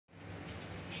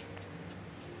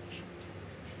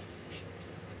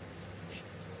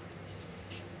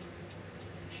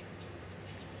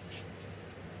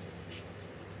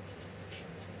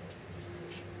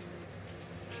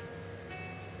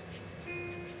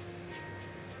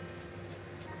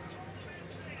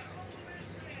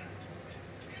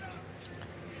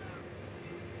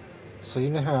So you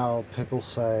know how people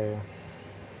say,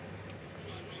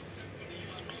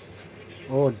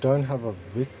 oh, don't have a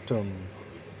victim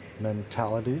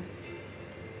mentality?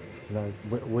 You know,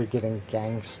 we're getting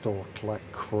gang stalked like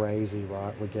crazy,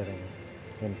 right? We're getting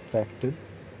infected.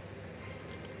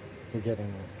 We're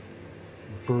getting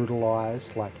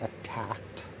brutalized, like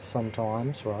attacked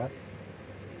sometimes, right?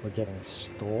 We're getting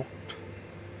stalked.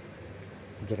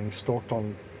 We're getting stalked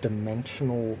on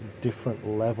dimensional different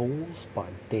levels by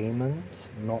demons,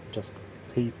 not just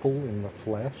people in the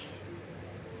flesh.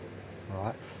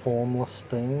 Right, formless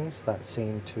things that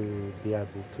seem to be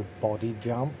able to body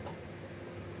jump.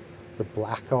 The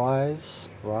black eyes,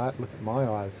 right? Look at my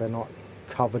eyes, they're not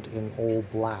covered in all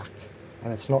black.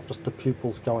 And it's not just the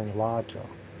pupils going larger.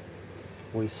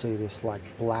 We see this like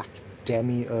black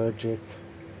demiurgic,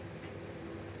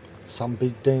 some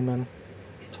big demon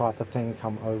type of thing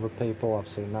come over people. I've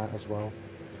seen that as well.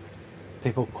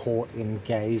 People caught in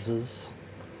gazes,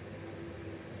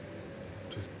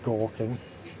 just gawking,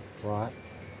 right?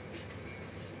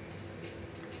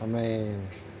 I mean,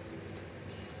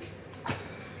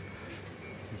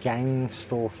 gang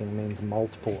stalking means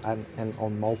multiple and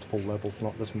on multiple levels,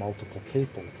 not just multiple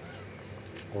people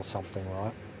or something,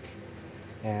 right?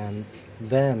 And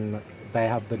then they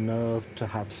have the nerve to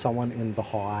have someone in the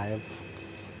hive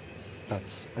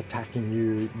that's attacking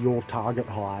you, your target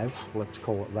hive, let's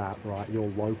call it that, right? Your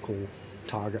local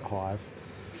target hive,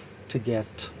 to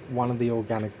get one of the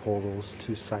organic portals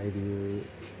to say to you,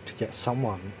 to get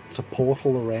someone to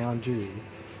portal around you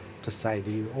to say to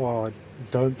you, oh,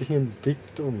 don't be in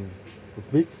victim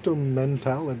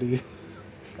mentality.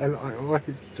 And I always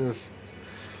just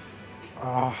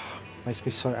makes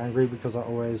me so angry, because I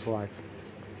always like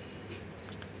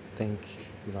think,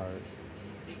 you know,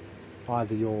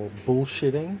 either you're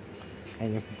bullshitting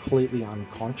and you're completely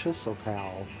unconscious of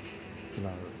how, you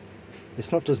know,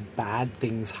 it's not just bad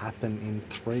things happen in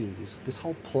threes. This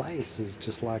whole place is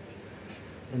just like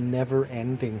a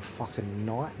never-ending fucking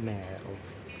nightmare of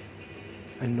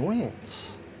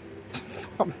annoyance.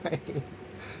 I mean,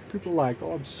 people are like,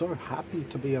 oh, I'm so happy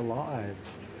to be alive.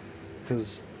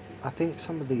 Because I think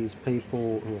some of these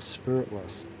people who are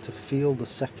spiritless, to feel the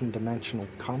second dimensional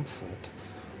comfort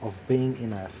of being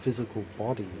in a physical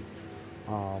body,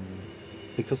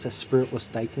 because they're spiritless,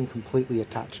 they can completely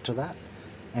attach to that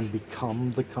and become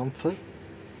the comfort.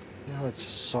 You know, it's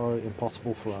just so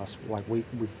impossible for us. Like, we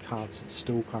can't sit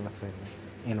still, kind of thing,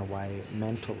 in a way,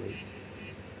 mentally,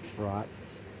 right?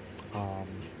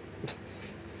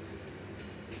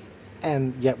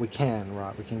 And yet we can,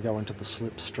 right? We can go into the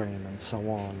slipstream and so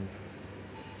on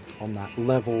that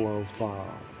level of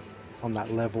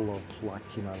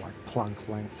like, you know, like Planck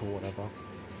length or whatever.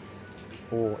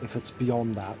 Or if it's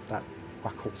beyond that, that I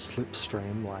call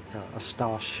slipstream, like a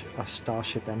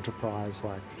Starship Enterprise,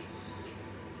 like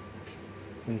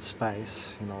in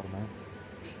space, you know what I mean?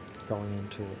 Going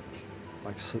into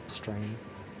like slipstream,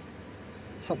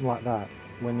 something like that.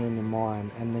 When you're in your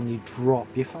mind, and then you drop,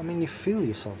 you feel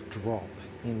yourself drop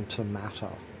into matter,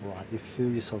 right? You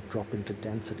feel yourself drop into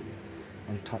density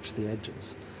and touch the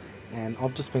edges. And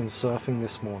I've just been surfing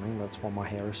this morning, that's why my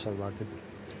hair is so rugged.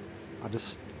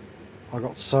 I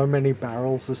got so many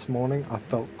barrels this morning, I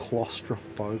felt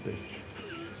claustrophobic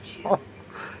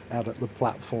out at the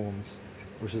platforms,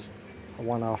 which is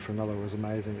one after another was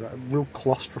amazing. A real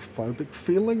claustrophobic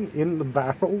feeling in the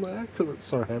barrel there, because it's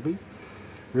so heavy.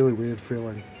 Really weird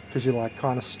feeling, because you're like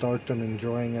kind of stoked and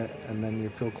enjoying it, and then you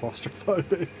feel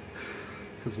claustrophobic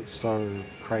because it's so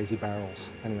crazy barrels.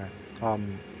 Anyway,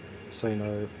 so, you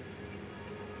know,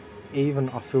 even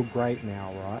I feel great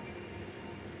now, right?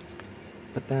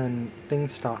 But then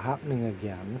things start happening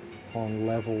again on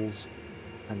levels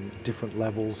and different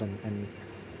levels, and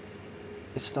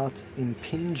it starts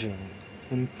impinging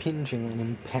and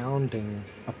impounding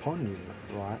upon you,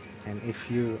 right? And if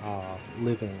you are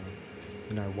living,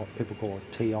 you know, what people call a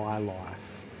TI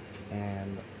life,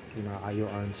 and, you know, are your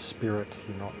own spirit,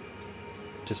 you're not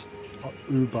just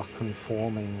uber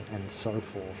conforming and so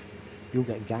forth, you'll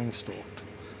get gang stalked.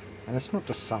 And it's not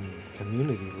just some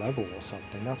community level or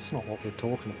something, that's not what we're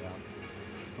talking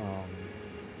about.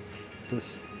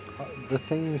 The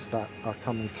things that are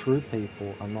coming through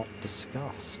people are not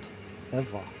discussed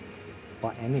ever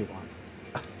by anyone.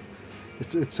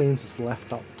 It seems it's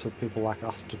left up to people like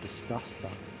us to discuss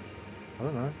that. I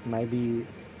don't know, maybe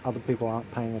other people aren't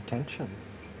paying attention,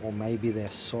 or maybe they're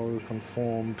so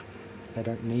conformed they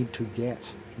don't need to get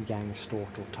gang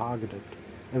stalked or targeted.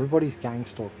 Everybody's gang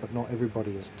stalked, but not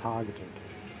everybody is targeted.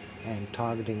 And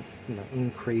targeting, you know,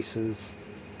 increases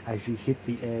as you hit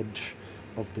the edge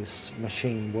of this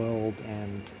machine world,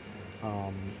 and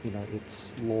you know,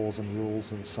 its laws and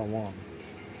rules and so on,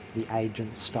 the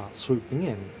agents start swooping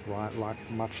in, right? Like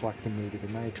much like the movie The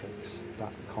Matrix,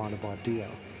 that kind of idea,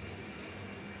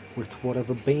 with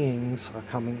whatever beings are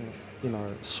coming, you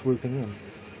know, swooping in.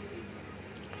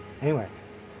 Anyway,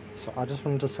 so I just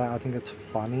wanted to say I think it's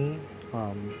funny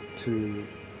to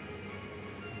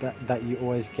that you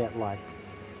always get like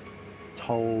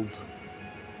told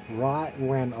right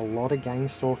when a lot of gang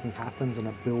stalking happens and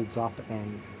it builds up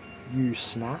and you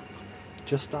snap.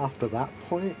 Just after that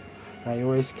point, they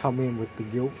always come in with the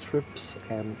guilt trips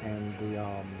and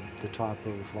the type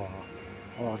of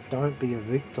oh, don't be a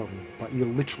victim, but you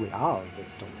literally are a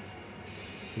victim.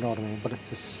 You know what I mean? But it's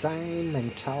the same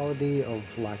mentality of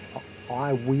like,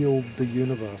 I wield the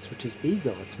universe, which is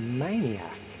ego. It's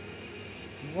maniac.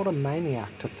 What a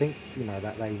maniac to think, you know,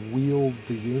 that they wield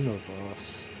the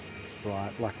universe,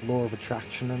 right? Like law of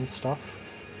attraction and stuff,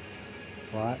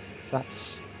 right?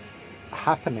 That's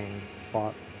happening,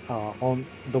 but on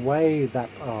the way that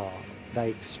they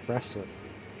express it,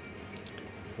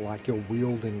 like you're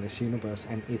wielding this universe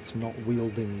and it's not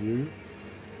wielding you.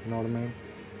 You know what I mean?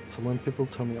 So when people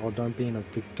tell me, oh, don't be in a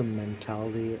victim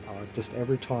mentality, just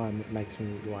every time it makes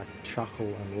me like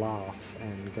chuckle and laugh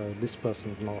and go, this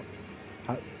person's not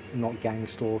gang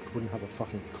stalked, wouldn't have a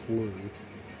fucking clue,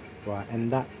 right? And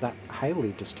that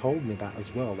Haley just told me that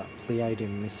as well, that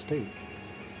Pleiadian mystique,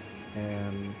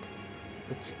 and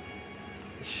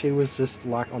she was just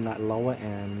like on that lower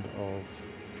end of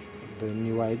the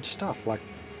new age stuff. Like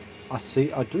I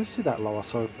do see that lower.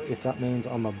 So if that means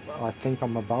I think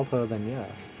I'm above her, then yeah,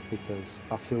 because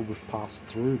I feel we've passed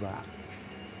through that,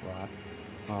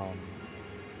 right?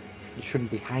 You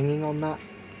shouldn't be hanging on that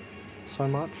so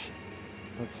much.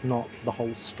 That's not the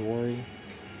whole story.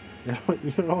 You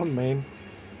know what I mean?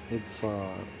 It's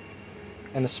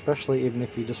and especially even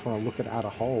if you just want to look at it at a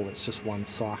whole, it's just one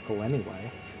cycle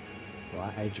anyway,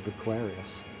 right? Age of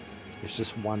Aquarius, it's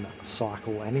just one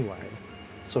cycle anyway.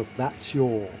 So if that's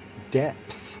your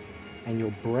depth and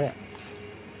your breadth,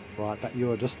 right, that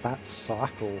you're just that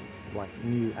cycle, like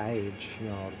new age, you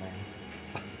know what I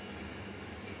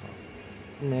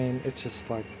mean? Man, it's just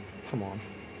like, come on,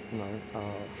 you know.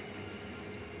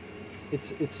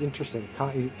 It's interesting.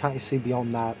 Can't you see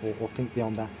beyond that or think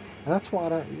beyond that? And that's why I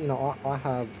don't, you know, I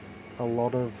have a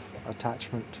lot of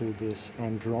attachment to this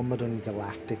Andromedan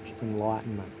galactic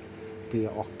enlightenment via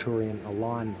Octurian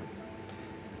alignment.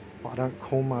 But I don't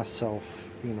call myself,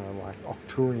 you know, like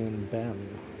Octurian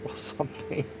Ben or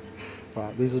something,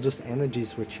 right? These are just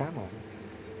energies we're channeling.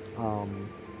 And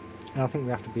I think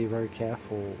we have to be very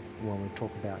careful when we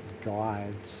talk about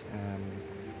guides and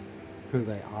who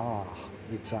they are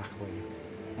exactly.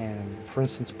 And for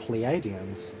instance,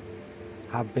 Pleiadians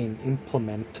have been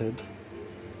implemented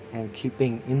and keep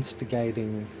being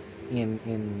instigating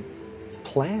in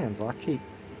plans. I keep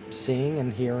seeing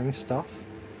and hearing stuff,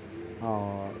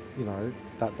 you know,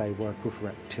 that they work with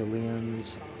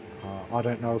reptilians. I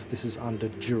don't know if this is under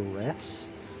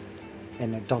duress,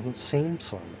 and it doesn't seem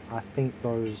so. I think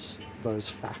those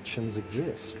factions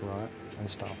exist, right,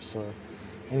 and stuff. So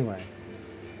anyway,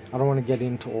 I don't want to get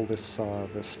into all this the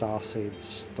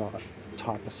starseed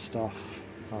type of stuff,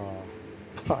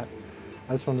 but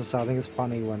I just wanted to say I think it's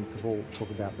funny when people talk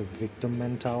about the victim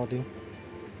mentality.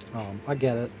 I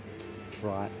get it,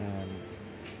 right, and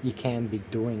you can be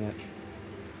doing it,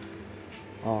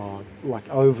 like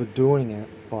overdoing it,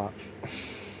 but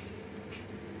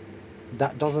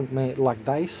that doesn't mean, like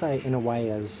they say in a way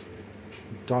as,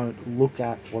 don't look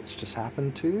at what's just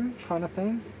happened to you kind of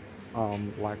thing,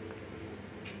 like,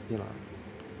 you know,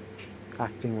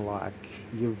 acting like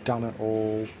you've done it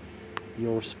all,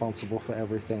 you're responsible for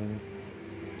everything.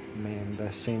 Man,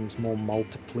 there seems more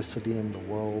multiplicity in the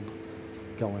world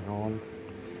going on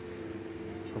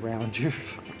around you,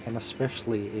 and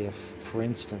especially if, for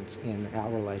instance, in our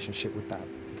relationship with that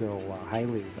girl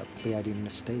Haley, that Pleiadian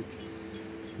Mystique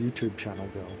YouTube channel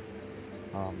girl,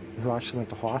 who I actually went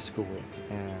to high school with,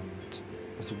 and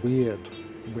it was weird.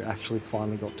 We actually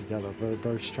finally got together. Very,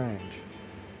 very strange.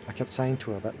 I kept saying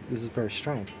to her that this is very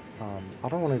strange. I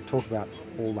don't want to talk about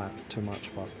all that too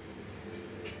much, but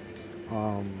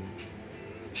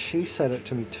she said it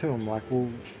to me too. I'm like, well,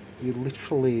 you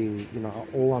literally, you know,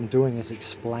 all I'm doing is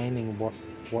explaining what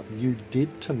you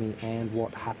did to me and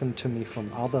what happened to me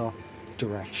from other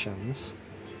directions,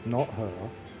 not her.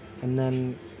 And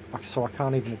then, so I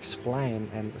can't even explain,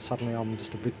 and suddenly I'm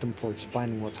just a victim for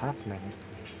explaining what's happening.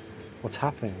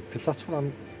 Because that's what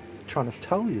I'm trying to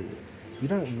tell you. You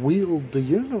don't wield the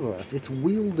universe, it's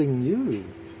wielding you.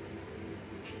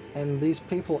 And these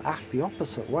people act the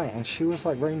opposite way, and she was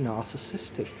like very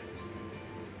narcissistic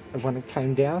when it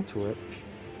came down to it.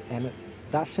 and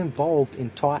that's involved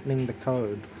in tightening the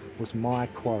code, was my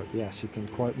quote. Yes, you can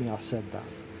quote me, I said that.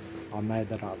 I made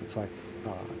that up. It's like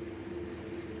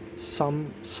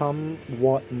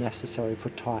somewhat necessary for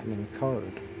tightening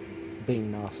code,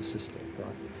 being narcissistic,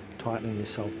 right? Tightening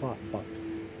yourself up, but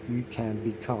you can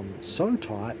become so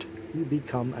tight, you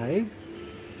become a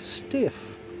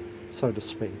stiff, so to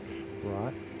speak,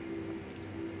 right?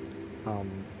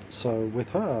 So with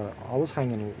her, I was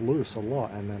hanging loose a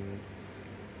lot, and then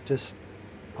just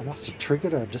I must have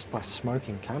triggered her just by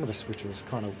smoking cannabis, which was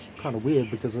kind of weird,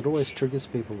 because it always triggers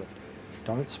people that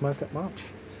don't smoke it much.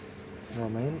 You know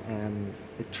what I mean? And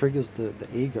it triggers the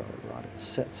ego, right? It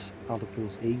sets other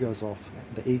people's egos off,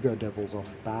 the ego devils off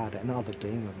bad, and other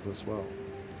demons as well.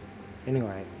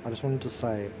 Anyway, I just wanted to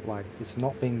say, like, it's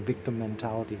not being victim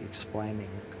mentality explaining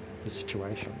the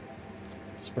situation,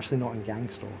 especially not in gang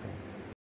stalking.